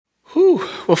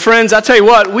Well, friends, I tell you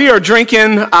what, we are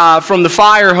drinking from the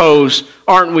fire hose,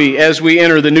 aren't we, as we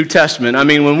enter the New Testament? I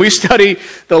mean, when we study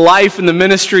the life and the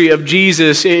ministry of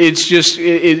Jesus,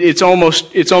 it's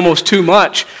almost too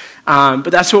much. But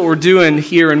that's what we're doing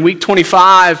here in week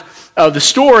 25 of the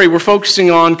story. We're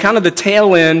focusing on kind of the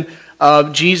tail end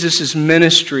of Jesus'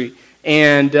 ministry.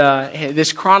 And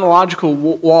this chronological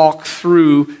walk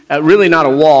through, really not a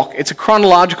walk, it's a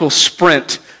chronological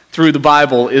sprint through the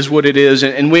Bible is what it is.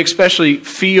 And we especially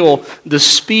feel the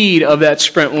speed of that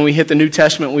sprint when we hit the New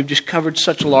Testament. We've just covered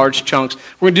such large chunks.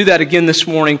 We're going to do that again this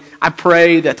morning. I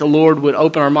pray that the Lord would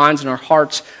open our minds and our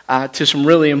hearts to some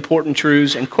really important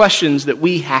truths and questions that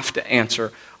we have to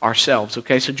answer ourselves.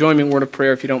 Okay, so join me in a word of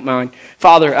prayer if you don't mind.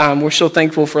 Father, we're so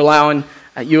thankful for allowing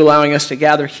us to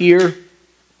gather here,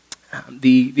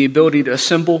 the ability to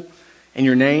assemble in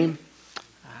your name.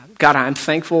 God, I'm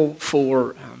thankful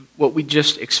for what we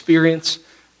just experienced,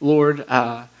 Lord.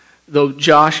 Though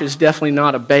Josh is definitely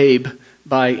not a babe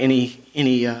by any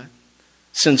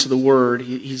sense of the word,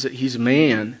 he's a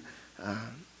man,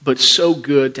 but so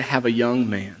good to have a young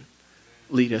man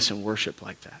lead us in worship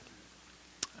like that.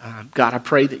 God, I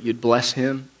pray that you'd bless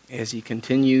him as he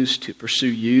continues to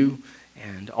pursue you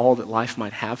and all that life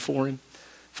might have for him.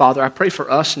 Father, I pray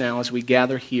for us now as we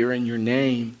gather here in your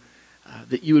name,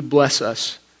 that you would bless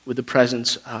us with the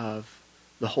presence of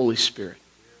the Holy Spirit.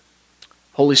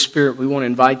 Holy Spirit, we want to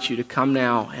invite you to come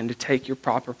now and to take your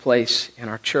proper place in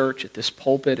our church, at this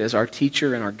pulpit, as our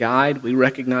teacher and our guide. We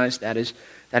recognize that is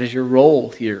your role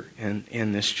here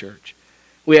in this church.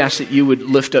 We ask that you would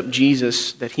lift up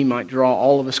Jesus, that he might draw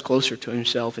all of us closer to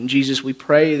himself. And Jesus, we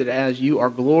pray that as you are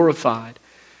glorified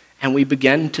and we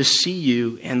begin to see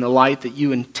you in the light that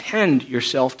you intend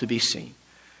yourself to be seen,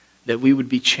 that we would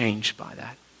be changed by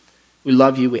that. We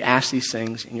love you. We ask these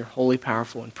things in your holy,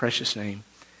 powerful, and precious name.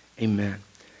 Amen.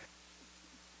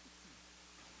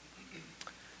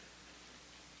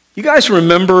 You guys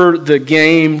remember the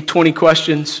game 20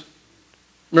 Questions?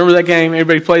 Remember that game?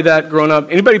 Anybody play that growing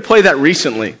up? Anybody play that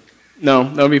recently? No,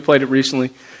 nobody played it recently.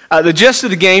 The gist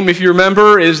of the game, if you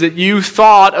remember, is that you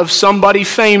thought of somebody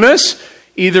famous,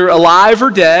 either alive or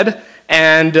dead,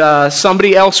 and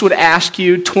somebody else would ask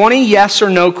you 20 yes or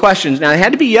no questions. Now, they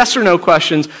had to be yes or no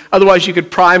questions, otherwise you could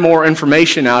pry more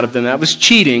information out of them. That was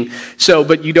cheating,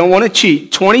 but you don't want to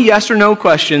cheat. 20 yes or no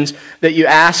questions that you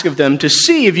ask of them to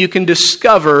see if you can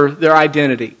discover their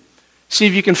identity. See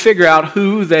if you can figure out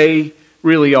who they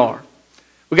really are.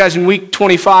 Well, guys, in week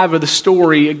 25 of the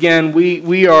story, again,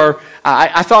 we are,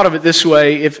 I thought of it this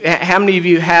way. How many of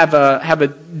you have a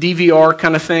DVR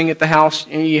kind of thing at the house?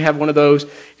 And you have one of those.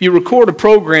 If you record a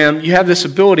program, you have this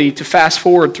ability to fast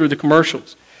forward through the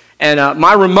commercials. And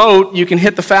my remote, you can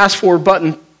hit the fast forward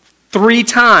button 3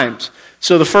 times.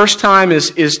 So the first time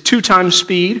is 2 times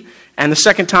speed, and the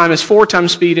second time is 4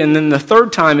 times speed, and then the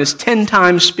third time is 10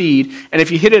 times speed. And if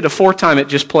you hit it a 4th time, it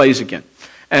just plays again.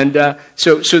 And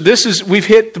so this is, we've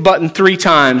hit the button 3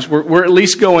 times. We're at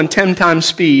least going 10 times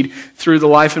speed through the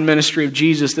life and ministry of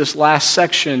Jesus, this last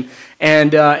section.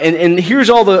 And here's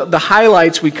all the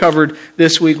highlights we covered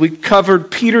this week. We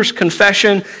covered Peter's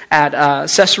confession at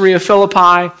Caesarea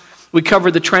Philippi. We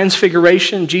covered the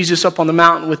transfiguration, Jesus up on the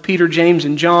mountain with Peter, James,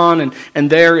 and John, and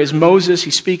there is Moses.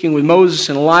 He's speaking with Moses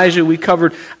and Elijah. We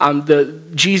covered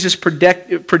Jesus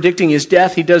predicting his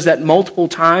death. He does that multiple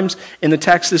times in the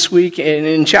text this week. And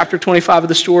in chapter 25 of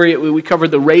the story, we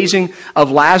covered the raising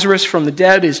of Lazarus from the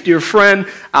dead, his dear friend.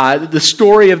 The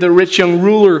story of the rich young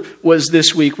ruler was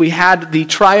this week. We had the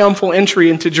triumphal entry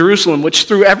into Jerusalem, which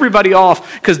threw everybody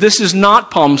off, because this is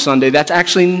not Palm Sunday. That's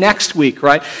actually next week,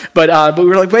 right? But we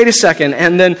were like, wait a second.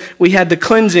 And then we had the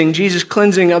cleansing, Jesus'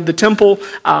 cleansing of the temple,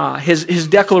 his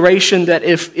declaration that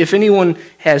if anyone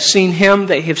has seen him,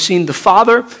 they have seen the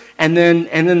Father. And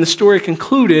then the story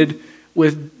concluded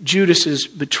with Judas's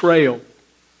betrayal.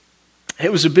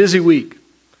 It was a busy week.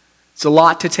 It's a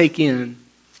lot to take in.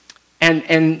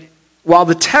 And while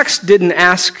the text didn't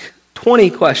ask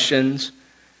 20 questions,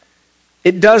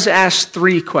 it does ask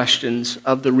 3 questions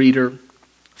of the reader.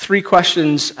 3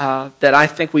 questions that I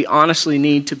think we honestly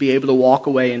need to be able to walk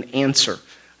away and answer.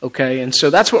 Okay, and so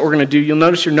that's what we're going to do. You'll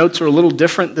notice your notes are a little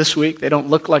different this week. They don't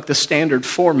look like the standard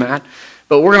format.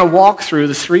 But we're going to walk through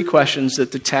the 3 questions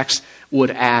that the text would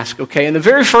ask. Okay, and the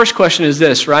very first question is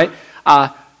this, right?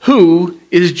 Who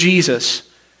is Jesus?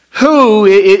 Who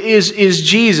is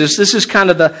Jesus? This is kind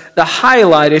of the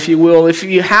highlight, if you will. If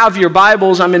you have your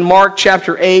Bibles, I'm in Mark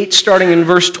chapter 8, starting in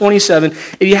verse 27.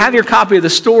 If you have your copy of the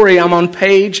story, I'm on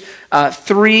page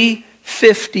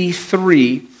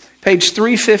 353. Page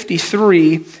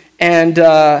 353, and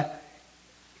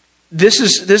this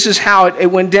is how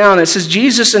it went down. It says,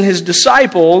 Jesus and his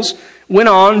disciples went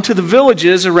on to the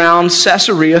villages around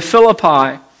Caesarea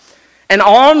Philippi. And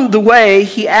on the way,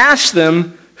 he asked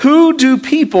them, "Who do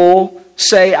people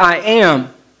say I am?"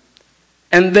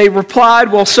 And they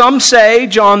replied, "Well, some say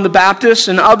John the Baptist,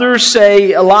 and others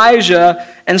say Elijah,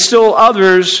 and still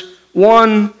others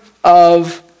one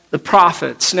of the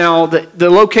prophets." Now, the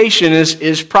location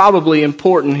is probably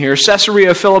important here.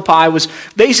 Caesarea Philippi was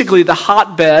basically the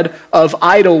hotbed of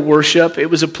idol worship. It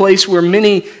was a place where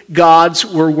many gods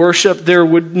were worshipped. There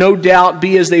would no doubt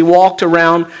be, as they walked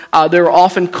around, they were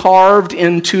often carved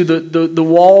into the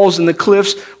walls and the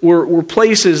cliffs were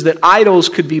places that idols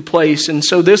could be placed. And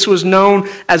so this was known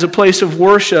as a place of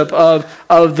worship of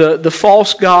the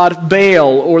false god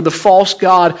Baal, or the false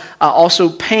god also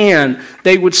Pan.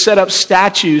 They would set up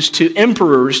statues to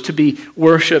emperors to be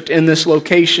worshipped in this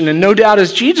location. And no doubt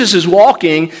as Jesus is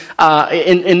walking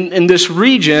in this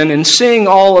region and seeing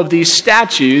all of these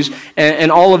statues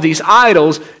and all of these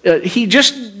idols, he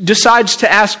just decides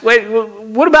to ask, wait,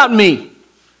 what about me?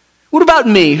 What about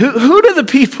me? Who do the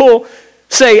people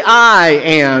say I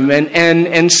am?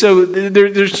 And so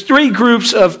there's three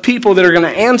groups of people that are going to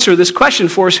answer this question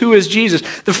for us. Who is Jesus?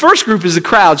 The first group is the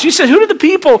crowds. Jesus said, "Who do the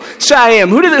people say I am?"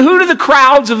 Who do the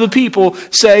crowds of the people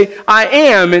say I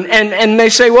am? And they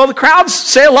say, "Well, the crowds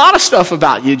say a lot of stuff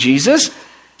about you, Jesus.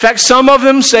 In fact, some of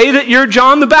them say that you're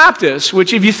John the Baptist,"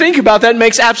 which, if you think about that,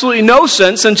 makes absolutely no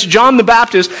sense, since John the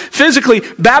Baptist physically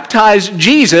baptized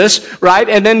Jesus, right?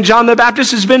 And then John the Baptist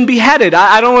has been beheaded.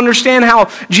 I don't understand how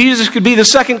Jesus could be the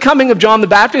second coming of John the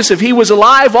Baptist if he was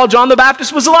alive while John the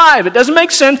Baptist was alive. It doesn't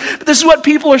make sense, but this is what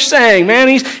people are saying. Man,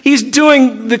 he's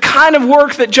doing the kind of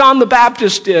work that John the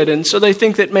Baptist did, and so they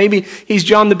think that maybe he's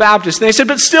John the Baptist. And they said,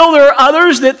 but still there are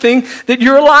others that think that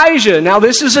you're Elijah. Now,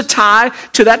 this is a tie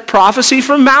to that prophecy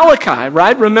from Malachi,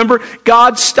 right? Remember,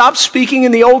 God stopped speaking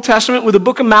in the Old Testament with the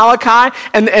book of Malachi,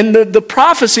 and the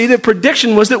prophecy, the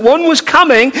prediction was that one was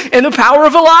coming in the power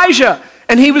of Elijah.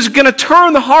 And he was going to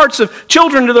turn the hearts of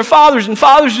children to their fathers and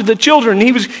fathers to the children. And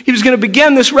he was going to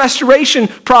begin this restoration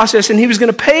process, and he was going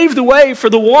to pave the way for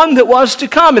the one that was to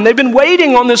come. And they've been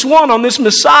waiting on this one, on this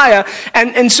Messiah.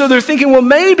 And so they're thinking, well,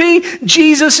 maybe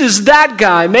Jesus is that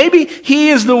guy. Maybe he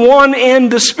is the one in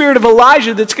the spirit of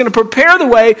Elijah that's going to prepare the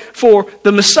way for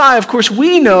the Messiah. Of course,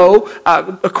 we know,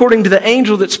 according to the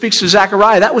angel that speaks to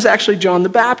Zechariah, that was actually John the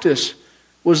Baptist,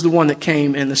 was the one that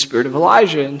came in the spirit of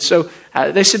Elijah. And so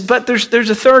they said, but there's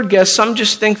a third guess. Some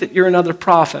just think that you're another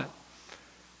prophet.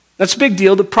 That's a big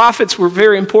deal. The prophets were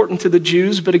very important to the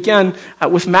Jews, but again,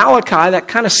 with Malachi, that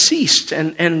kind of ceased,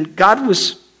 and God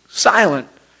was silent.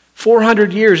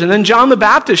 400 years. And then John the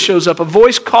Baptist shows up, a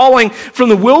voice calling from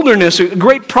the wilderness, a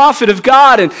great prophet of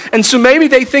God. And so maybe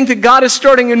they think that God is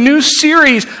starting a new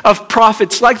series of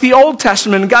prophets like the Old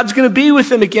Testament, and God's going to be with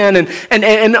them again.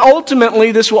 And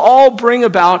ultimately, this will all bring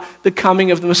about the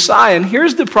coming of the Messiah. And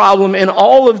here's the problem in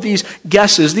all of these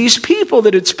guesses. These people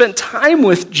that had spent time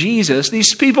with Jesus,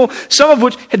 these people, some of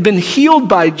which had been healed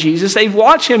by Jesus, they've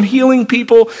watched him healing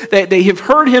people, they have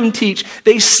heard him teach,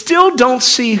 they still don't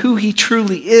see who he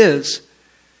truly is.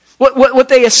 What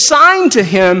they assign to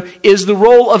him is the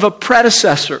role of a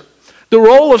predecessor, the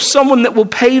role of someone that will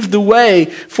pave the way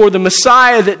for the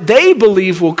Messiah that they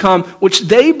believe will come, which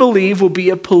they believe will be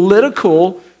a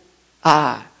political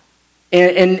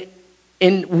and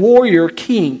warrior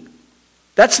king.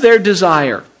 That's their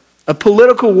desire, a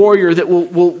political warrior that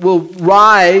will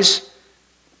rise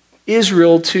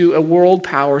Israel to a world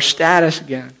power status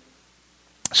again.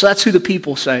 So that's who the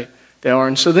people say they are.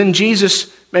 And so then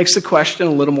Jesus makes the question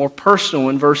a little more personal.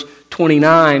 In verse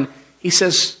 29, he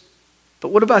says, but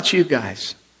what about you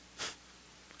guys?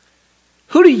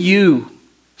 Who do you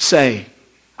say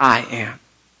I am?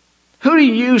 Who do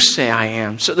you say I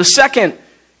am? So the second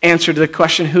answer to the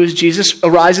question, who is Jesus,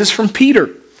 arises from Peter.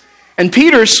 And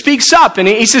Peter speaks up and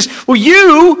he says, well,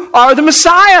 you are the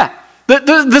Messiah.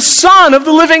 The Son of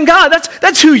the living God.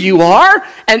 That's who you are.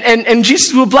 And Jesus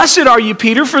said, well, blessed are you,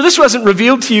 Peter, for this wasn't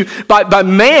revealed to you by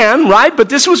man, right? But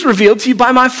this was revealed to you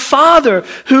by my Father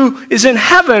who is in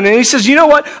heaven. And he says, you know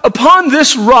what? Upon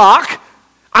this rock,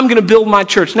 I'm going to build my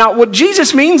church. Now, what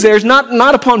Jesus means there is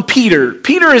not upon Peter.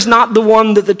 Peter is not the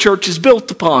one that the church is built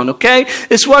upon, okay?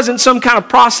 This wasn't some kind of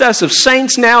process of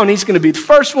saints now, and he's going to be the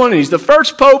first one, and he's the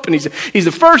first pope, and he's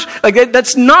the first. Like,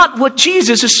 that's not what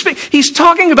Jesus is speaking. He's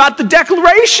talking about the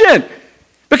declaration.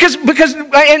 Because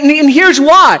and here's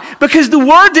why. Because the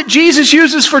word that Jesus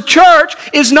uses for church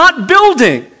is not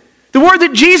building. The word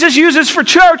that Jesus uses for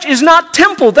church is not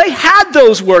temple. They had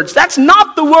those words. That's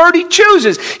not the word he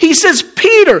chooses. He says,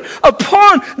 Peter,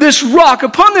 upon this rock,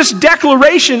 upon this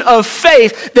declaration of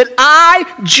faith that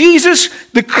I, Jesus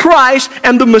the Christ,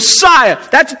 am the Messiah.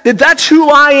 That's who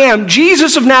I am,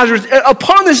 Jesus of Nazareth.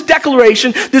 Upon this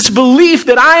declaration, this belief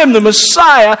that I am the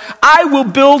Messiah, I will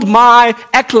build my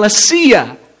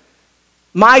ecclesia,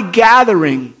 my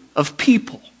gathering of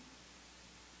people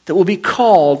that will be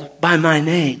called by my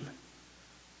name.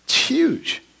 It's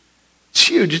huge. It's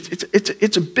huge.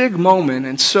 It's a big moment.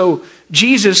 And so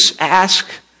Jesus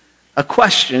asked a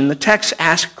question. The text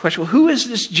asks a question. Well, who is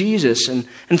this Jesus? And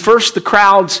first the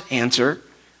crowds answer.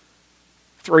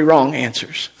 3 wrong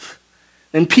answers.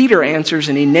 Then Peter answers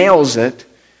and he nails it.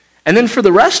 And then for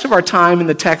the rest of our time in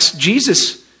the text,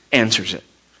 Jesus answers it.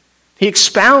 He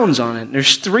expounds on it.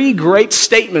 There's 3 great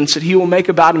statements that he will make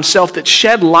about himself that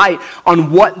shed light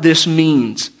on what this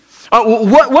means.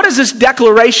 What does this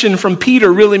declaration from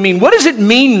Peter really mean? What does it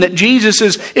mean that Jesus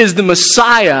is the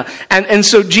Messiah? And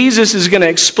so Jesus is going to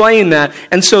explain that.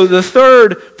 And so the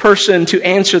third person to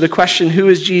answer the question, who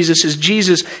is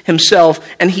Jesus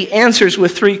himself. And he answers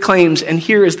with 3 claims. And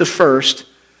here is the first.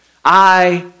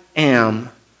 I am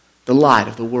the light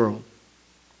of the world.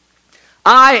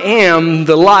 I am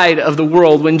the light of the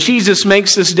world. When Jesus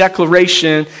makes this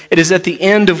declaration, it is at the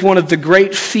end of one of the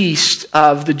great feasts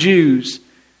of the Jews.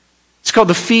 It's called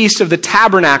the Feast of the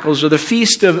Tabernacles, or the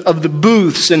Feast of the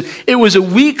Booths. And it was a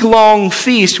week-long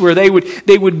feast where they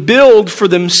would build for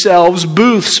themselves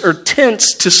booths or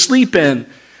tents to sleep in.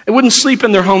 They wouldn't sleep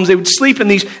in their homes. They would sleep in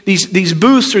these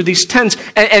booths or these tents.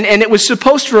 And it was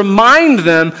supposed to remind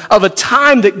them of a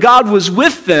time that God was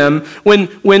with them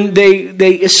when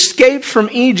they escaped from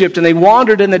Egypt and they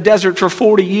wandered in the desert for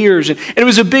 40 years. And it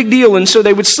was a big deal. And so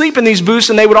they would sleep in these booths,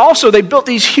 and they built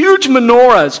these huge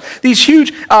menorahs, these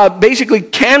huge basically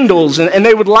candles, and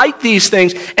they would light these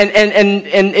things. And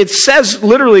it says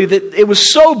literally that it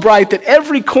was so bright that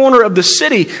every corner of the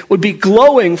city would be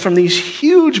glowing from these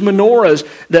huge menorahs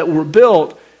that were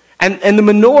built. And the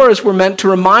menorahs were meant to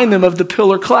remind them of the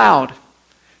pillar cloud.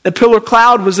 The pillar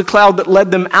cloud was the cloud that led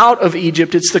them out of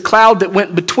Egypt. It's the cloud that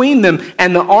went between them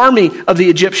and the army of the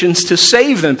Egyptians to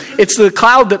save them. It's the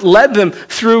cloud that led them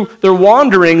through their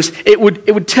wanderings. It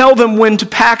would tell them when to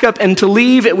pack up and to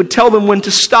leave. It would tell them when to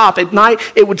stop. At night,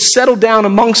 it would settle down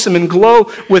amongst them and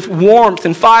glow with warmth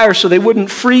and fire so they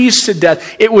wouldn't freeze to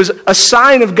death. It was a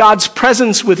sign of God's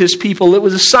presence with his people. It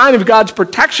was a sign of God's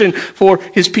protection for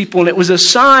his people. And it was a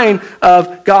sign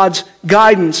of God's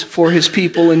guidance for his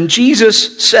people. And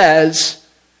Jesus says,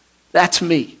 that's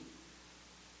me.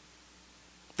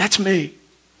 That's me.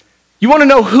 You want to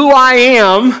know who I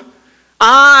am?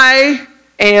 I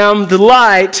am the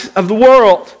light of the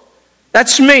world.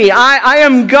 That's me. I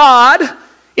am God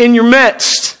in your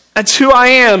midst. That's who I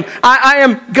am. I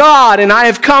am God, and I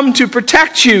have come to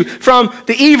protect you from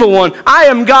the evil one. I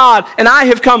am God, and I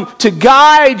have come to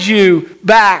guide you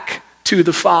back to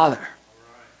the Father.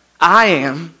 I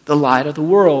am the light of the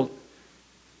world.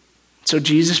 So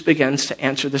Jesus begins to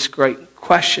answer this great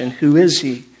question, who is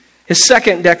he? His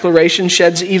second declaration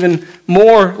sheds even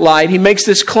more light. He makes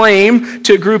this claim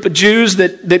to a group of Jews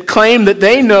that claim that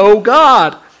they know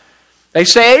God. They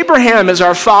say, Abraham is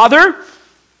our father.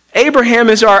 Abraham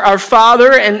is our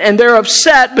father, and they're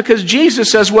upset because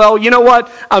Jesus says, well, you know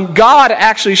what? God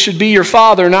actually should be your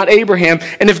father, not Abraham.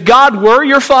 And if God were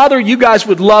your father, you guys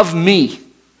would love me.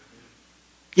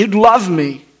 You'd love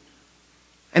me.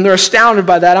 And they're astounded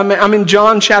by that. I'm in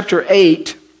John chapter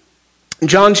 8. In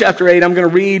John chapter 8, I'm going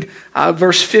to read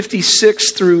verse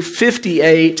 56 through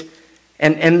 58.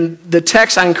 And the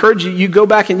text, I encourage you go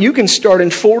back and you can start in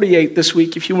 48 this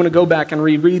week if you want to go back and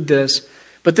reread this.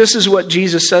 But this is what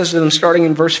Jesus says to them starting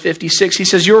in verse 56. He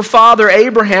says, your father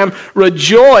Abraham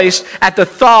rejoiced at the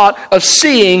thought of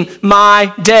seeing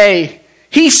my day.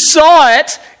 He saw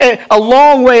it a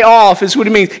long way off is what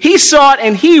it means. He saw it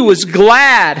and he was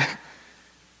glad. And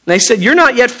they said, you're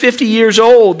not yet 50 years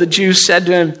old, the Jews said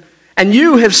to him, and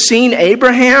you have seen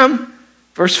Abraham?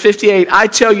 Verse 58, I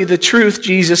tell you the truth,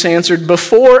 Jesus answered,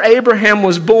 before Abraham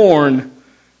was born,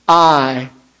 I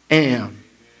am.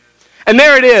 And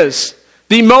there it is.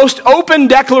 The most open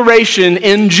declaration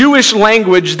in Jewish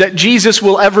language that Jesus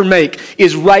will ever make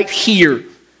is right here.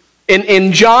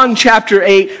 In John chapter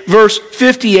 8, verse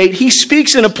 58, he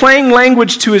speaks in a plain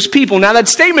language to his people. Now that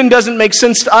statement doesn't make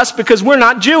sense to us because we're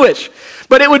not Jewish.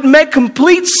 But it would make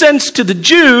complete sense to the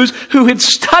Jews who had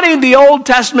studied the Old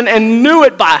Testament and knew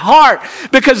it by heart,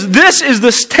 because this is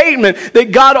the statement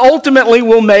that God ultimately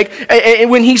will make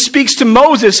when he speaks to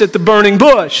Moses at the burning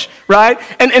bush, right?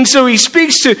 And so he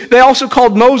speaks to, they also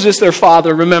called Moses their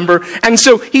father, remember? And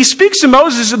so he speaks to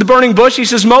Moses at the burning bush. He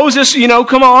says, Moses,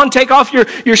 come on, take off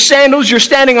your sandals. You're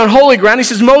standing on holy ground. He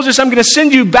says, Moses, I'm going to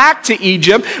send you back to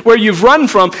Egypt where you've run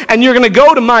from, and you're going to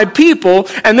go to my people,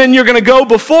 and then you're going to go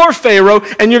before Pharaoh,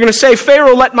 and you're going to say,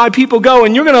 Pharaoh, let my people go,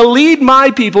 and you're going to lead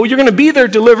my people. You're going to be their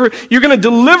deliverer. You're going to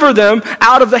deliver them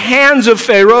out of the hands of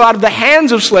Pharaoh, out of the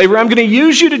hands of slavery. I'm going to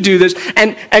use you to do this,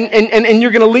 and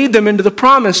you're going to lead them into the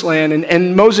promised land.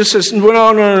 And Moses says,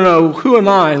 no. Who am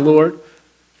I, Lord?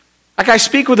 Like, I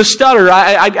speak with a stutter.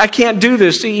 I can't do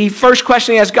this. The first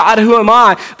question he asks, God, who am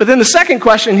I? But then the second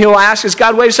question he'll ask is,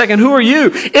 God, wait a second, who are you?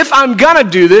 If I'm going to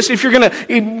do this, if you're going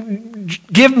to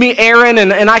give me Aaron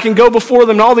and I can go before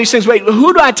them and all these things, wait,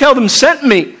 who do I tell them sent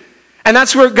me? And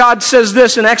that's where God says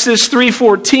this in Exodus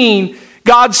 3:14.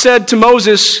 God said to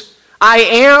Moses, I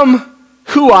am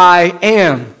who I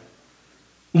am.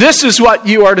 This is what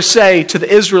you are to say to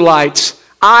the Israelites.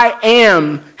 I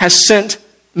am has sent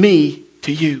me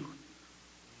to you.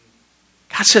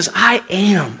 God says, I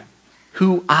am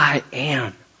who I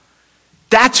am.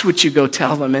 That's what you go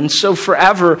tell them. And so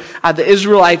forever, the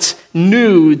Israelites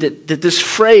knew that this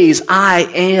phrase, I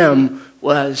am,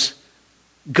 was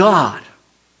God.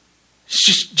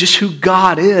 It's just who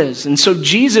God is. And so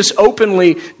Jesus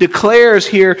openly declares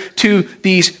here to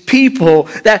these people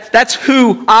that that's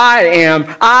who I am.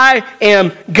 I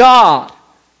am God.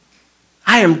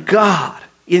 I am God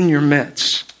in your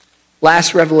midst.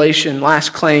 Last revelation,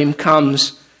 last claim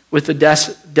comes with the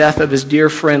death of his dear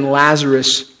friend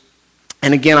Lazarus.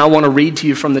 And again, I want to read to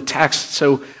you from the text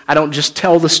so I don't just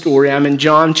tell the story. I'm in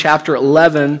John chapter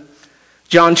 11.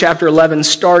 John chapter 11,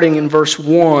 starting in verse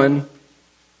 1.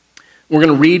 We're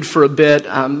going to read for a bit.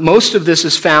 Most of this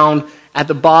is found at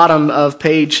the bottom of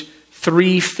page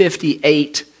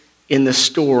 358 in the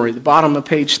story. The bottom of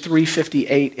page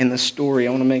 358 in the story.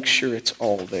 I want to make sure it's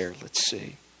all there. Let's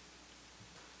see.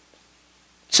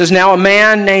 It says, now a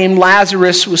man named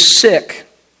Lazarus was sick.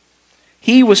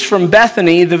 He was from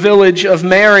Bethany, the village of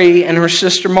Mary and her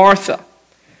sister Martha.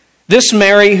 This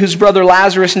Mary, whose brother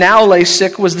Lazarus now lay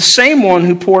sick, was the same one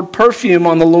who poured perfume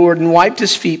on the Lord and wiped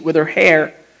his feet with her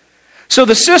hair. So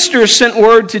the sisters sent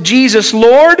word to Jesus,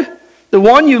 Lord, the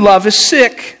one you love is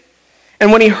sick.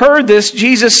 And when he heard this,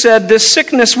 Jesus said, this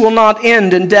sickness will not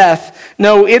end in death.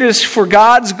 No, it is for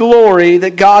God's glory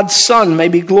that God's Son may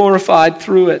be glorified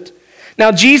through it.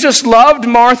 Now Jesus loved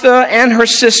Martha and her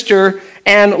sister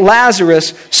and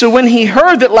Lazarus. So when he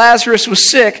heard that Lazarus was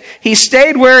sick, he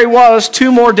stayed where he was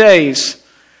 2 more days.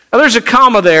 Now there's a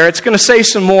comma there. It's going to say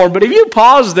some more. But if you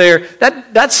pause there,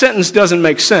 that sentence doesn't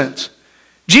make sense.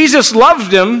 Jesus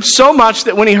loved him so much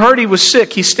that when he heard he was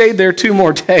sick, he stayed there 2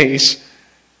 more days.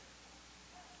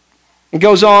 It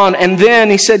goes on, and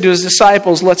then he said to his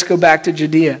disciples, let's go back to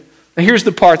Judea. Now here's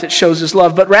the part that shows his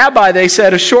love. But Rabbi, they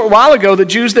said, a short while ago the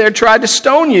Jews there tried to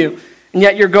stone you, and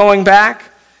yet you're going back?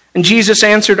 And Jesus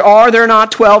answered, are there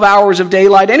not 12 hours of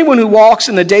daylight? Anyone who walks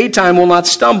in the daytime will not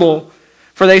stumble,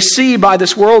 for they see by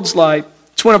this world's light.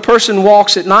 It's when a person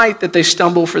walks at night that they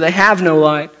stumble, for they have no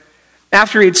light.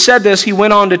 After he had said this, he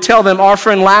went on to tell them, our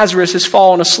friend Lazarus has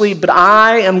fallen asleep, but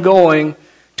I am going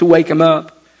to wake him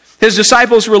up. His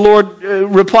disciples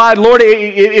replied, Lord,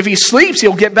 if he sleeps,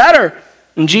 he'll get better.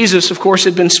 And Jesus, of course,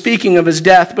 had been speaking of his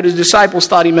death, but his disciples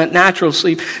thought he meant natural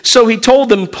sleep. So he told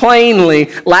them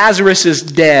plainly, Lazarus is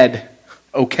dead,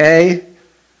 okay?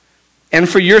 And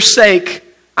for your sake,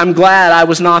 I'm glad I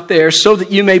was not there, so that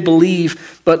you may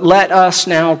believe, but let us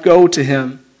now go to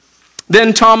him.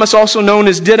 Then Thomas, also known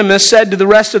as Didymus, said to the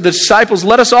rest of the disciples,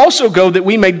 let us also go that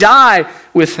we may die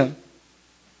with him.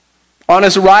 On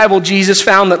his arrival, Jesus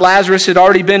found that Lazarus had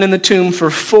already been in the tomb for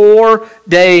 4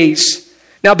 days.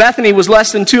 Now Bethany was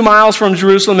less than 2 miles from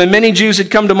Jerusalem, and many Jews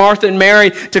had come to Martha and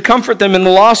Mary to comfort them in the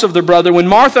loss of their brother. When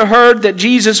Martha heard that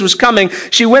Jesus was coming,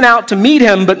 she went out to meet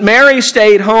him, but Mary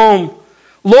stayed home.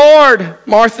 Lord,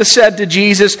 Martha said to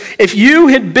Jesus, if you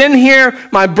had been here,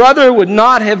 my brother would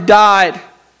not have died.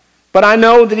 But I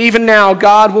know that even now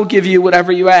God will give you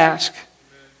whatever you ask.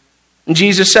 And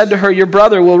Jesus said to her, your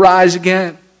brother will rise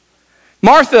again.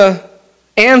 Martha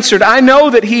answered, I know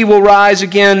that he will rise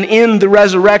again in the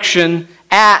resurrection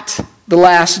at the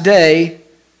last day.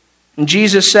 And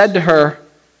Jesus said to her,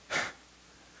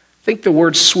 I think the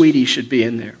word sweetie should be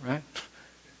in there, right?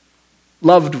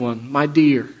 Loved one, my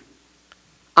dear,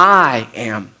 I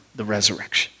am the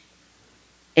resurrection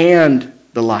and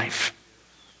the life.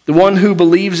 The one who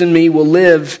believes in me will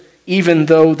live even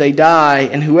though they die,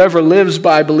 and whoever lives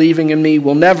by believing in me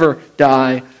will never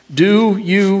die. Do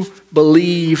you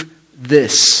believe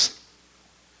this?"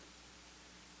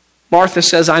 Martha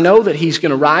says, "I know that he's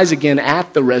going to rise again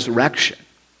at the resurrection."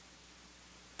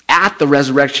 At the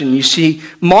resurrection, you see,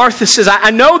 Martha says, I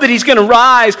know that he's going to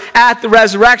rise at the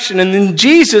resurrection. And then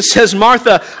Jesus says,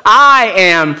 "Martha, I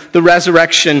am the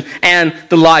resurrection and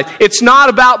the life." It's not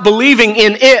about believing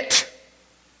in it.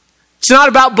 It's not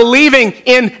about believing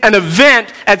in an event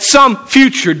at some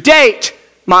future date,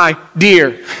 my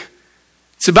dear.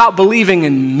 It's about believing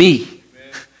in me.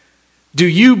 Do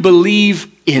you believe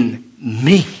in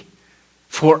me?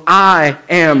 For I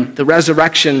am the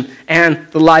resurrection and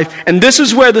the life. And this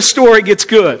is where the story gets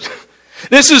good.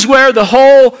 This is where the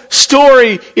whole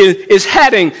story is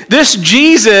heading. This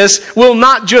Jesus will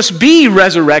not just be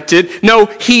resurrected. No,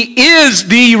 he is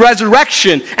the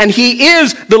resurrection and he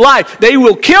is the life. They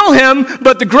will kill him,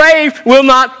 but the grave will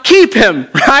not keep him,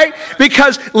 right?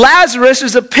 Because Lazarus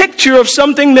is a picture of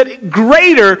something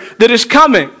greater that is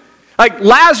coming. Like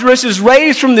Lazarus is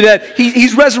raised from the dead.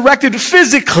 He's resurrected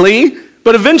physically,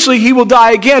 but eventually he will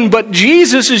die again. But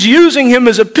Jesus is using him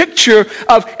as a picture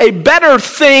of a better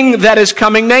thing that is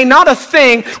coming. Nay, not a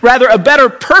thing, rather a better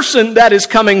person that is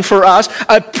coming for us.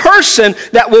 A person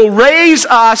that will raise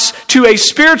us to a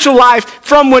spiritual life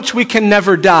from which we can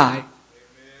never die. Amen.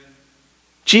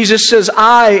 Jesus says,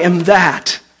 "I am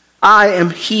that. I am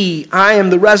he. I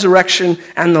am the resurrection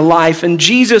and the life." And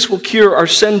Jesus will cure our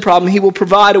sin problem. He will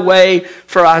provide a way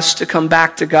for us to come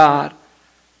back to God.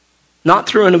 Not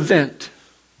through an event,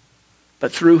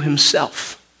 but through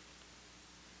himself.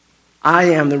 I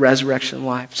am the resurrection and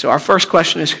life. So our first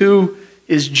question is, who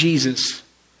is Jesus?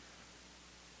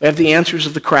 We have the answers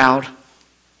of the crowd.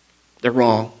 They're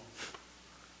wrong.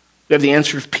 We have the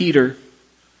answer of Peter.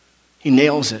 He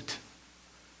nails it.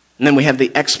 And then we have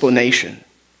the explanation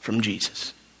from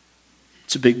Jesus.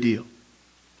 It's a big deal.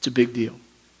 It's a big deal.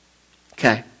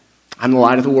 Okay. I'm the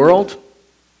light of the world.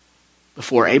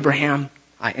 Before Abraham,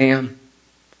 I am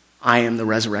the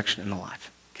resurrection and the life.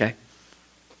 Okay?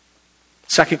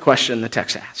 Second question the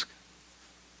text asks.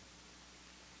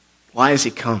 Why has he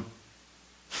come?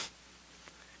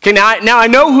 Okay, now I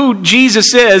know who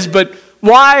Jesus is, but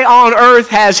why on earth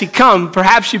has he come?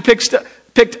 Perhaps you picked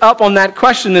up on that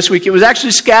question this week. It was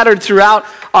actually scattered throughout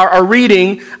our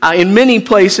reading in many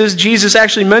places. Jesus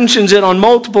actually mentions it on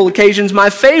multiple occasions. My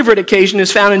favorite occasion is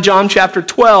found in John chapter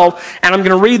 12, and I'm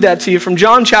going to read that to you from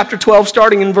John chapter 12,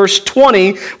 starting in verse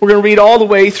 20. We're going to read all the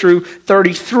way through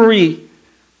 33.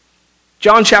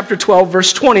 John chapter 12,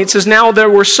 verse 20. It says, "Now there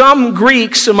were some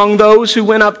Greeks among those who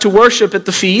went up to worship at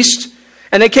the feast,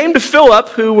 and they came to Philip,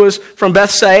 who was from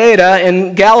Bethsaida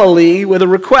in Galilee, with a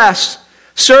request.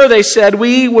 'Sir,' they said,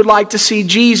 'we would like to see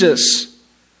Jesus.'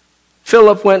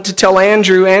 Philip went to tell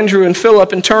Andrew. Andrew and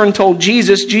Philip in turn told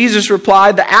Jesus. Jesus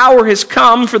replied, 'The hour has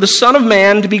come for the Son of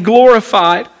Man to be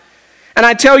glorified. And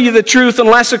I tell you the truth,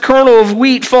 unless a kernel of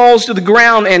wheat falls to the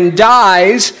ground and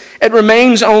dies, it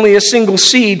remains only a single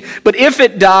seed. But if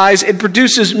it dies, it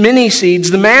produces many seeds.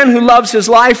 The man who loves his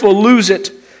life will lose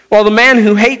it, while the man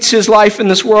who hates his life in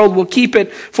this world will keep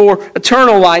it for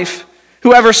eternal life.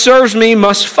 Whoever serves me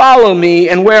must follow me,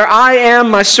 and where I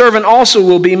am, my servant also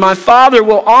will be. My Father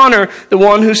will honor the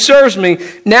one who serves me.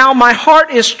 Now my heart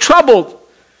is troubled.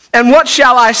 And what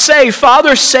shall I say?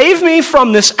 Father, save me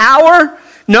from this hour?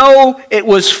 No, it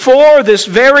was for this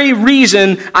very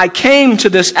reason I came to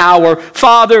this hour.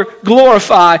 Father,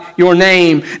 glorify your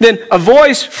name." Then a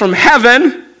voice from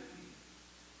heaven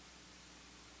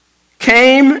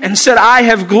came and said, "I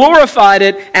have glorified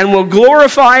it and will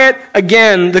glorify it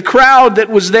again." The crowd that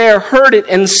was there heard it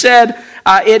and said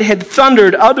it had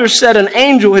thundered. Others said an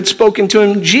angel had spoken to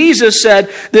him. Jesus said,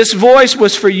 "This voice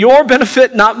was for your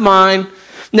benefit, not mine.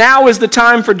 Now is the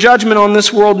time for judgment on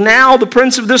this world. Now the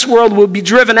prince of this world will be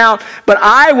driven out. But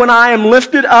I, when I am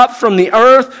lifted up from the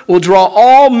earth, will draw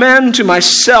all men to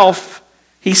myself."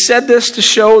 He said this to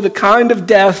show the kind of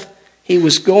death he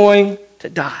was going to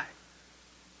die.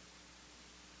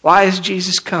 Why has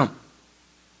Jesus come?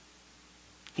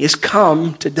 He has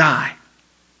come to die.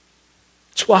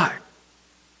 That's why.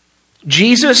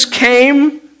 Jesus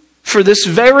came for this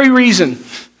very reason,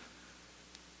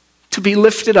 to be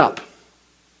lifted up.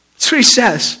 That's what he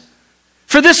says.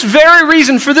 For this very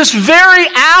reason, for this very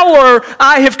hour,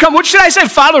 I have come. What should I say?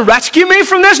 Father, rescue me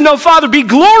from this? No, Father, be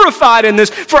glorified in this.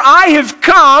 For I have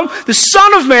come, the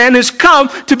Son of Man has come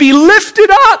to be lifted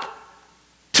up.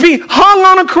 To be hung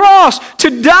on a cross, to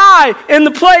die in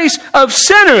the place of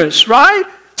sinners, right?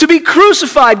 To be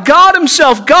crucified, God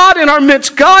himself, God in our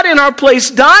midst, God in our place,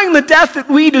 dying the death that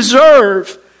we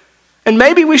deserve. And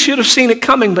maybe we should have seen it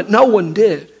coming, but no one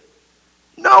did.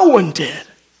 No one did.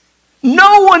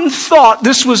 No one thought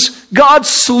this was God's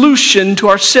solution to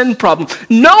our sin problem.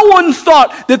 No one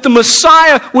thought that the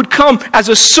Messiah would come as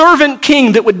a servant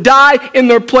king that would die in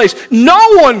their place.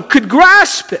 No one could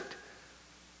grasp it.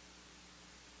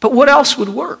 But what else would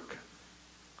work?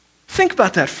 Think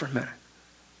about that for a minute.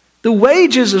 The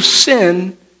wages of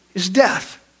sin is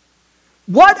death.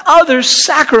 What other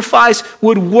sacrifice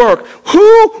would work?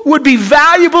 Who would be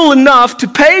valuable enough to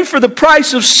pay for the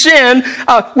price of sin,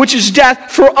 which is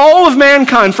death, for all of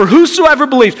mankind, for whosoever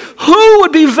believes? Who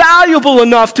would be valuable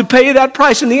enough to pay that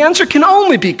price? And the answer can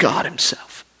only be God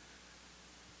himself.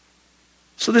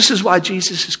 So this is why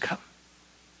Jesus has come.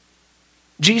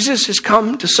 Jesus has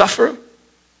come to suffer.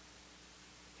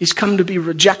 He's come to be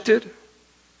rejected.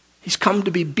 He's come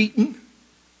to be beaten,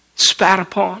 spat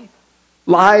upon,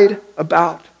 lied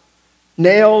about,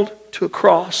 nailed to a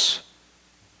cross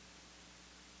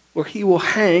where he will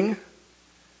hang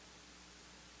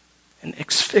and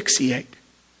asphyxiate,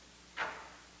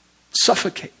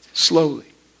 suffocate slowly.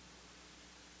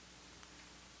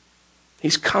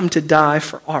 He's come to die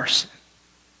for our sin.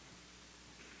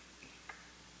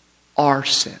 Our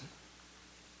sin.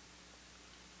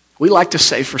 We like to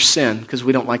say for sin because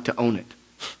we don't like to own it.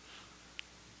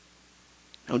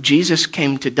 No, Jesus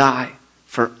came to die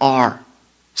for our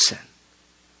sin.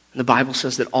 And the Bible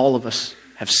says that all of us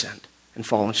have sinned and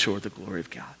fallen short of the glory of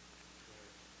God.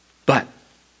 But,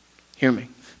 hear me,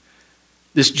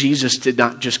 this Jesus did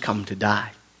not just come to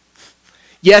die.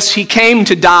 Yes, he came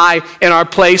to die in our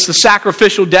place, the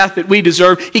sacrificial death that we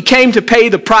deserve. He came to pay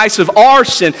the price of our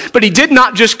sin. But he did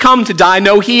not just come to die.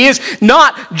 No, he is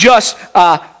not just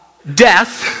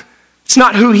death. It's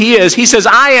not who he is. He says,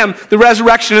 I am the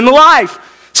resurrection and the life.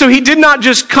 So he did not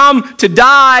just come to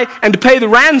die and to pay the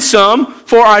ransom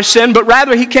for our sin, but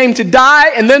rather he came to die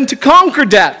and then to conquer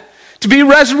death, to be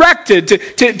resurrected,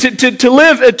 to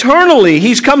live eternally.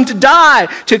 He's come to die,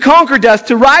 to conquer death,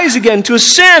 to rise again, to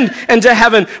ascend into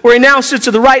heaven, where he now sits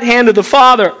at the right hand of the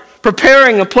Father,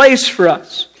 preparing a place for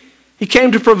us. He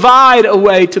came to provide a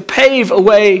way, to pave a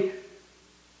way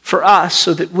for us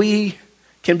so that we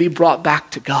can be brought back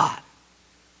to God.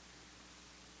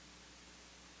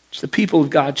 So the people of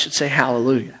God should say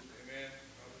hallelujah. Amen.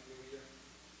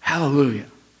 Hallelujah.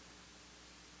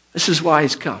 This is why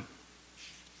he's come.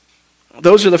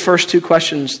 Those are the first two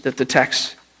questions that the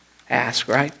text asks,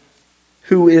 right?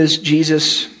 Who is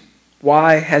Jesus?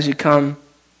 Why has he come?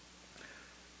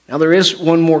 Now there is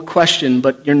one more question,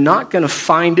 but you're not going to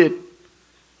find it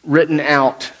written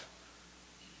out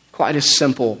quite as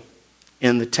simple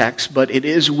in the text, but it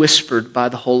is whispered by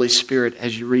the Holy Spirit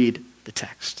as you read the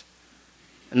text.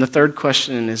 And the third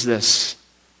question is this: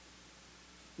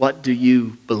 what do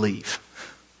you believe?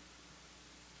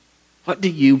 What do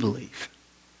you believe?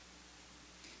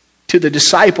 To the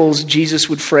disciples, Jesus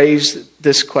would phrase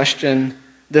this question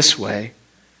this way: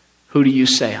 who do you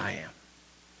say I am?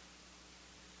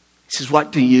 He says,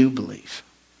 what do you believe?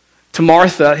 To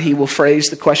Martha, he will phrase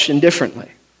the question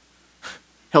differently.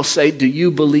 He'll say, do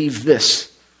you believe this?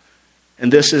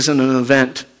 And this isn't an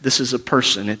event, this is a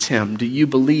person, it's him. Do you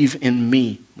believe in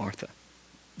me, Martha,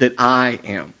 that I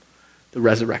am the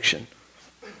resurrection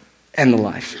and the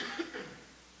life?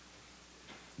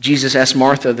 Jesus asked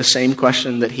Martha the same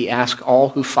question that he asked all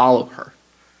who follow her.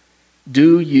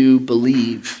 Do you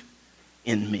believe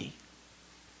in me?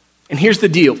 And here's the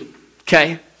deal,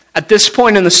 okay? At this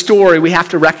point in the story, we have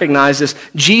to recognize this.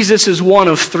 Jesus is one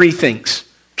of three things,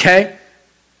 okay?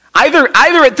 Either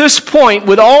at this point,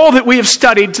 with all that we have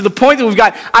studied, to the point that we've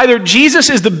got, either Jesus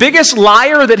is the biggest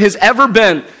liar that has ever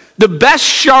been, the best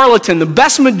charlatan, the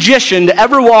best magician to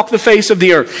ever walk the face of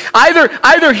the earth.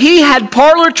 Either he had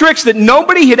parlor tricks that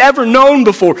nobody had ever known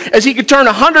before, as he could turn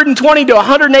 120 to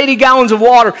 180 gallons of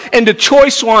water into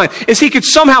choice wine, as he could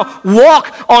somehow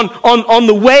walk on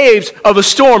the waves of a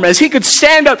storm, as he could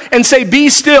stand up and say, be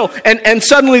still, and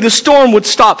suddenly the storm would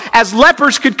stop, as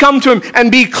lepers could come to him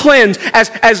and be cleansed,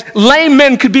 as lame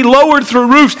men could be lowered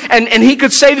through roofs, and he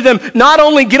could say to them, not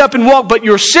only get up and walk, but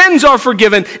your sins are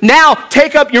forgiven. Now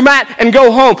take up your mat and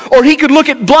go home. Or he could look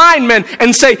at blind men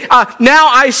and say, now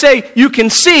I say you can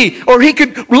see. Or he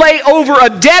could lay over a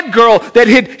dead girl that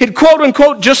had quote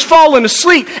unquote just fallen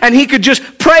asleep, and he could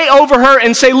just pray over her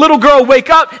and say, little girl, wake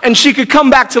up, and she could come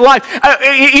back to life.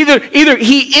 Either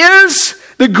he is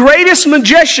the greatest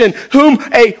magician, whom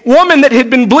a woman that had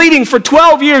been bleeding for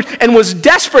 12 years and was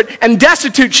desperate and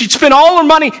destitute, she'd spent all her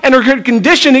money and her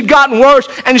condition had gotten worse,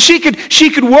 and she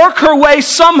could work her way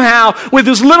somehow with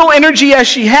as little energy as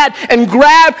she had and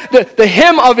grab the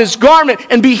hem of his garment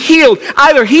and be healed.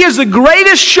 Either he is the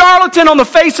greatest charlatan on the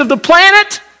face of the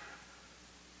planet,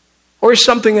 or he's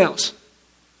something else.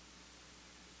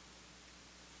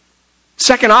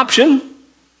 Second option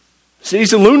is that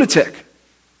he's a lunatic.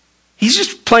 He's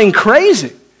just plain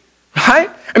crazy, right?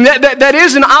 I mean, that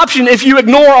is an option if you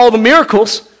ignore all the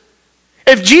miracles.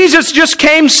 If Jesus just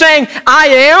came saying, I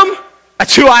am,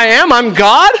 that's who I am, I'm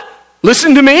God,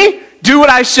 listen to me, do what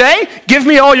I say, give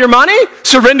me all your money,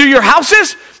 surrender your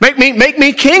houses, make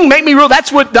me king, make me rule.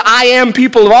 That's what the I am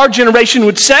people of our generation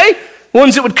would say.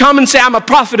 Ones that would come and say, I'm a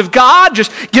prophet of God,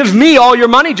 just give me all your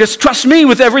money, just trust me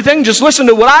with everything, just listen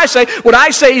to what I say. What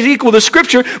I say is equal to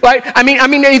Scripture, right? I mean,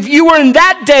 if you were in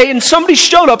that day and somebody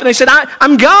showed up and they said,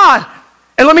 I'm God,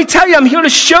 and let me tell you, I'm here to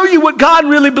show you what God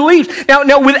really believes.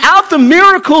 Now, without the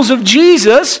miracles of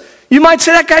Jesus, you might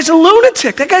say that guy's a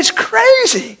lunatic, that guy's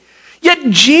crazy. Yet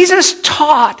Jesus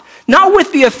taught, not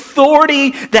with the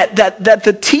authority that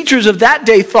the teachers of that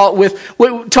day taught with,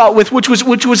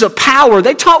 which was a power.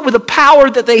 They taught with a power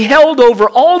that they held over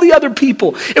all the other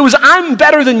people. It was, I'm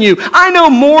better than you. I know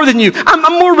more than you. I'm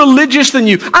more religious than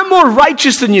you. I'm more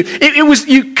righteous than you. It was,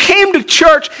 you came to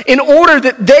church in order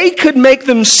that they could make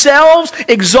themselves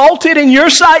exalted in your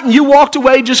sight, and you walked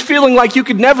away just feeling like you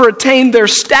could never attain their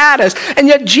status. And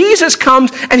yet Jesus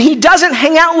comes and he doesn't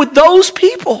hang out with those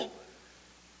people.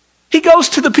 He goes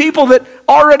to the people that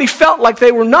already felt like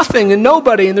they were nothing and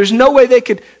nobody, and there's no way they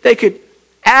could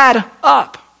add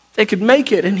up. They could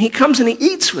make it. And he comes and he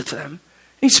eats with them. And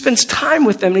he spends time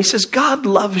with them. And he says, God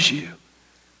loves you.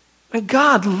 And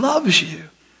God loves you.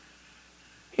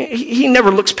 He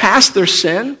never looks past their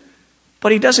sin,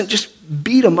 but he doesn't just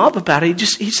beat them up about it.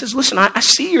 He says, listen, I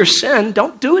see your sin.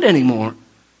 Don't do it anymore.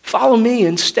 Follow me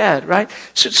instead, right?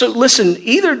 So listen,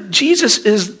 either Jesus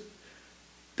is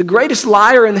the greatest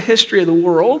liar in the history of the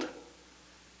world,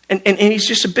 and he's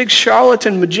just a big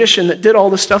charlatan magician that did all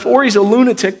this stuff, or he's a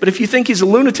lunatic, but if you think he's a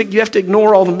lunatic, you have to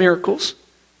ignore all the miracles.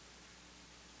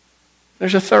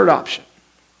 There's a third option.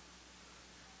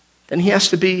 Then he has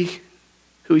to be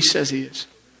who he says he is.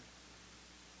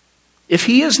 If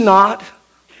he is not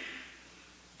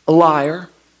a liar,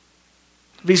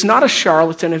 if he's not a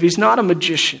charlatan, if he's not a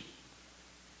magician,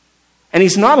 and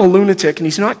he's not a lunatic, and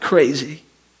he's not crazy,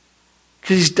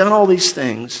 because he's done all these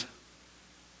things,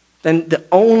 then the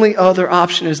only other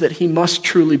option is that he must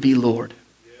truly be Lord.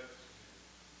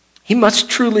 He must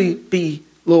truly be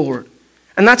Lord.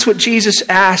 And that's what Jesus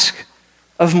asked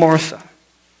of Martha.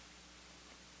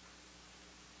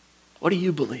 What do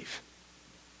you believe?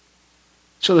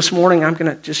 So this morning I'm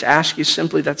going to just ask you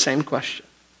simply that same question.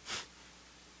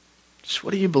 Just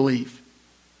what do you believe?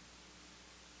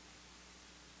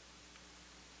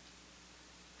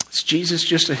 Is Jesus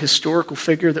just a historical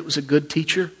figure that was a good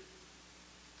teacher?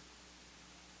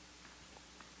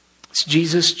 Is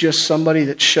Jesus just somebody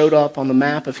that showed up on the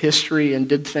map of history and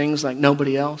did things like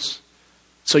nobody else?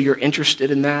 So you're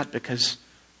interested in that because,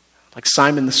 like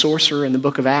Simon the sorcerer in the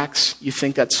book of Acts, you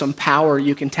think that's some power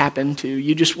you can tap into.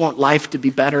 You just want life to be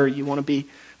better. You want to be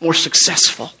more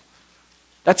successful.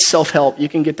 That's self-help. You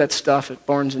can get that stuff at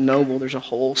Barnes & Noble. There's a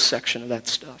whole section of that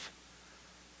stuff.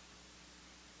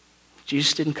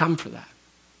 Jesus didn't come for that.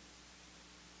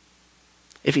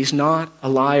 If he's not a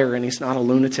liar and he's not a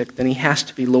lunatic, then he has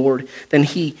to be Lord. Then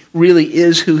he really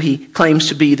is who he claims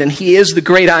to be. Then he is the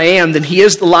great I am. Then he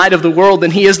is the light of the world.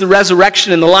 Then he is the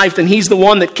resurrection and the life. Then he's the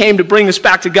one that came to bring us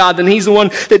back to God. Then he's the one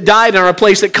that died in our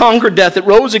place, that conquered death, that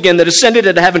rose again, that ascended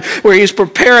into heaven, where he is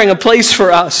preparing a place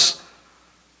for us.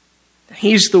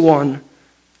 He's the one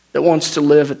that wants to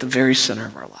live at the very center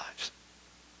of our lives.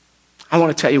 I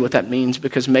want to tell you what that means,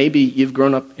 because maybe you've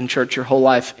grown up in church your whole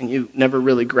life and you never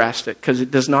really grasped it, because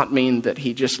it does not mean that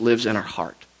he just lives in our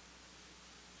heart.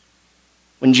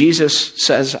 When Jesus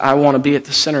says, I want to be at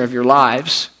the center of your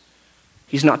lives,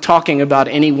 he's not talking about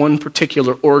any one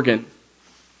particular organ.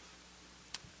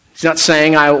 He's not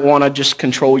saying, I want to just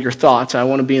control your thoughts. I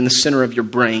want to be in the center of your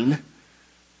brain.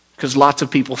 Because lots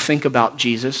of people think about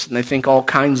Jesus and they think all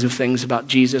kinds of things about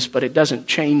Jesus, but it doesn't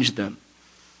change them.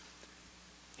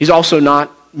 He's also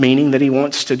not meaning that he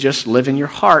wants to just live in your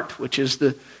heart, which is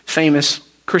the famous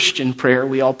Christian prayer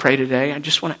we all pray today. I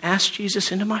just want to ask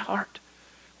Jesus into my heart.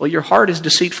 Well, your heart is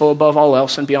deceitful above all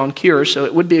else and beyond cure, so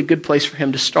it would be a good place for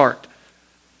him to start.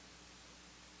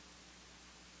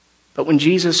 But when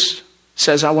Jesus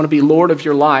says, I want to be Lord of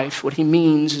your life, what he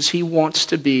means is he wants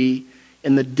to be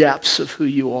in the depths of who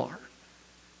you are.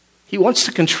 He wants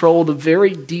to control the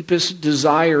very deepest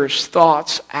desires,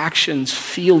 thoughts, actions,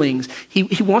 feelings.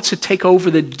 He wants to take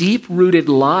over the deep-rooted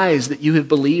lies that you have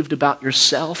believed about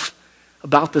yourself,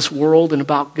 about this world, and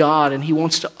about God. And he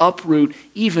wants to uproot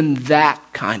even that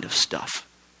kind of stuff.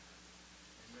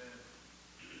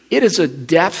 It is a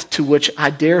depth to which I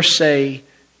dare say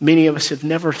many of us have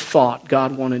never thought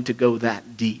God wanted to go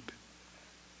that deep.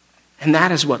 And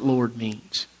that is what Lord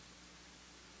means.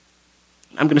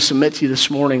 I'm going to submit to you this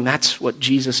morning, that's what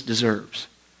Jesus deserves.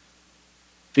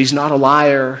 If he's not a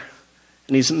liar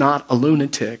and he's not a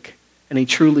lunatic and he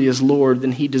truly is Lord,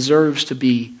 then he deserves to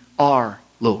be our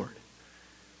Lord.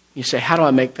 You say, how do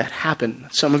I make that happen?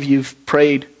 Some of you have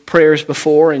prayed prayers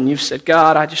before and you've said,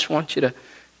 God, I just want you to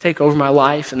take over my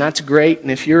life, and that's great. And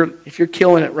if you're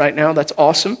killing it right now, that's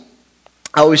awesome.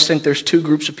 I always think there's two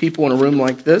groups of people in a room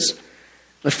like this.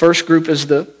 The first group is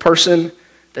the person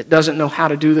that doesn't know how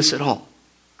to do this at all.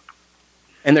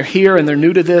 And they're here and they're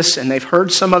new to this and they've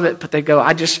heard some of it, but they go,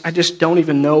 I just don't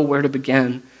even know where to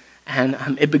begin.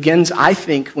 And it begins, I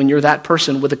think, when you're that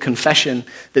person with a confession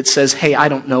that says, hey, I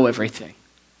don't know everything.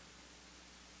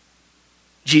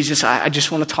 Jesus, I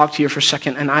just want to talk to you for a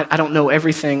second, and I don't know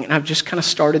everything, and I've just kind of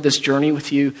started this journey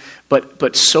with you,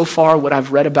 but so far what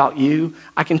I've read about you,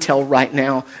 I can tell right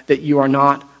now that you are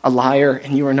not a liar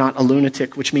and you are not a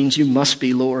lunatic, which means you must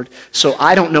be Lord. So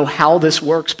I don't know how this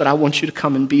works, but I want you to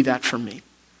come and be that for me.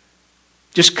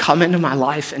 Just come into my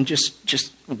life and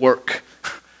just work.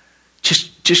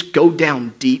 Just go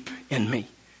down deep in me.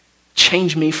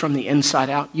 Change me from the inside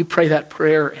out. You pray that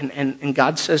prayer and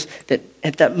God says that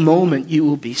at that moment you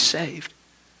will be saved.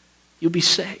 You'll be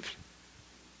saved.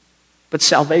 But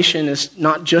salvation is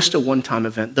not just a one-time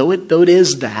event. Though it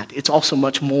is that, it's also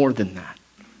much more than that.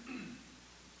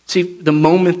 See, the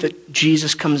moment that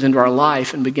Jesus comes into our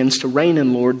life and begins to reign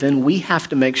in Lord, then we have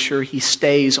to make sure he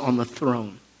stays on the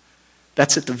throne.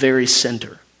 That's at the very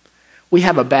center. We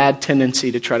have a bad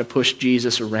tendency to try to push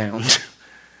Jesus around.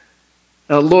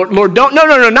 Lord, don't,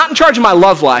 no, not in charge of my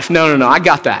love life. No, I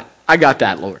got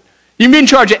that, Lord. You can be in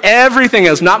charge of everything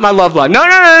else, not my love life.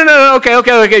 No, okay,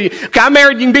 I'm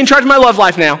married, you can be in charge of my love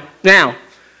life now.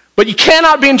 But you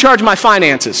cannot be in charge of my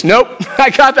finances. Nope, I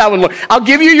got that one, Lord. I'll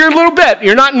give you your little bit.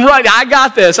 You're not right. I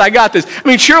got this. I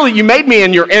mean, surely you made me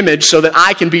in your image so that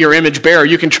I can be your image bearer.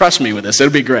 You can trust me with this.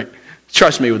 It'll be great.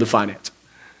 Trust me with the finance.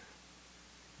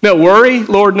 No, worry?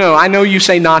 Lord, no. I know you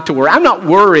say not to worry. I'm not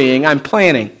worrying. I'm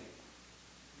planning.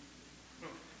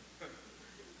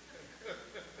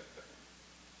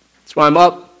 That's why I'm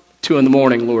up 2 a.m,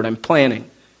 Lord. I'm planning.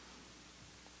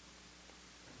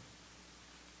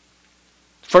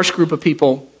 First group of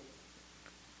people,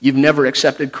 you've never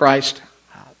accepted Christ.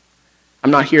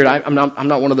 I'm not here. I'm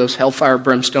not one of those hellfire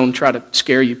brimstone try to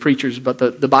scare you preachers, but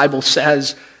the Bible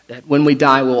says that when we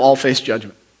die, we'll all face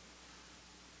judgment.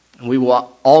 And we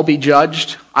will all be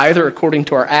judged either according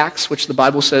to our acts, which the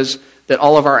Bible says that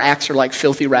all of our acts are like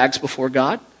filthy rags before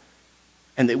God,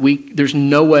 and that there's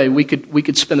no way we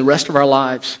could spend the rest of our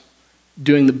lives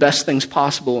doing the best things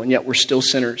possible, and yet we're still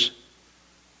sinners.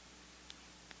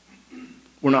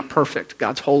 We're not perfect.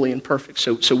 God's holy and perfect.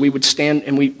 So we would stand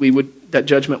and that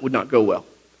judgment would not go well.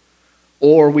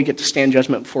 Or we get to stand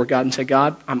judgment before God and say,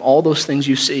 God, I'm all those things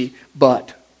you see,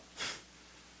 but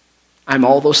I'm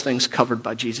all those things covered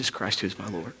by Jesus Christ, who's my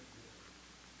Lord.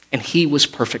 And he was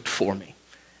perfect for me.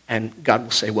 And God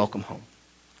will say, welcome home.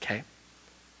 Okay?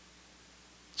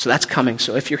 So that's coming.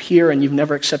 So if you're here and you've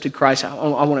never accepted Christ, I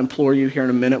want to implore you here in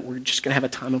a minute. We're just going to have a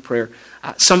time of prayer.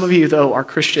 Some of you, though, are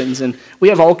Christians, and we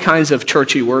have all kinds of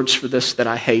churchy words for this that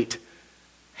I hate.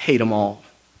 Hate them all.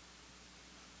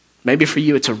 Maybe for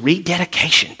you, it's a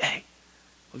rededication day.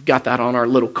 We've got that on our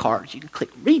little cards. You can click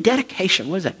rededication.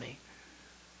 What does that mean?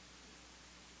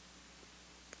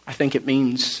 I think it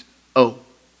means, I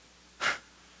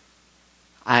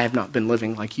have not been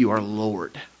living like you are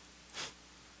Lord.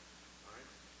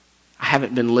 I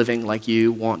haven't been living like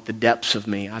you want the depths of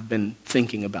me. I've been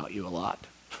thinking about you a lot.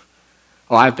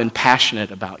 Or I've been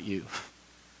passionate about you.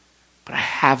 But I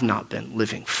have not been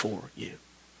living for you.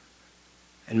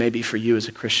 And maybe for you as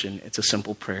a Christian, it's a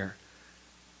simple prayer.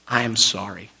 I am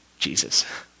sorry, Jesus.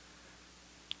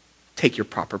 Take your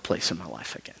proper place in my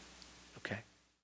life again.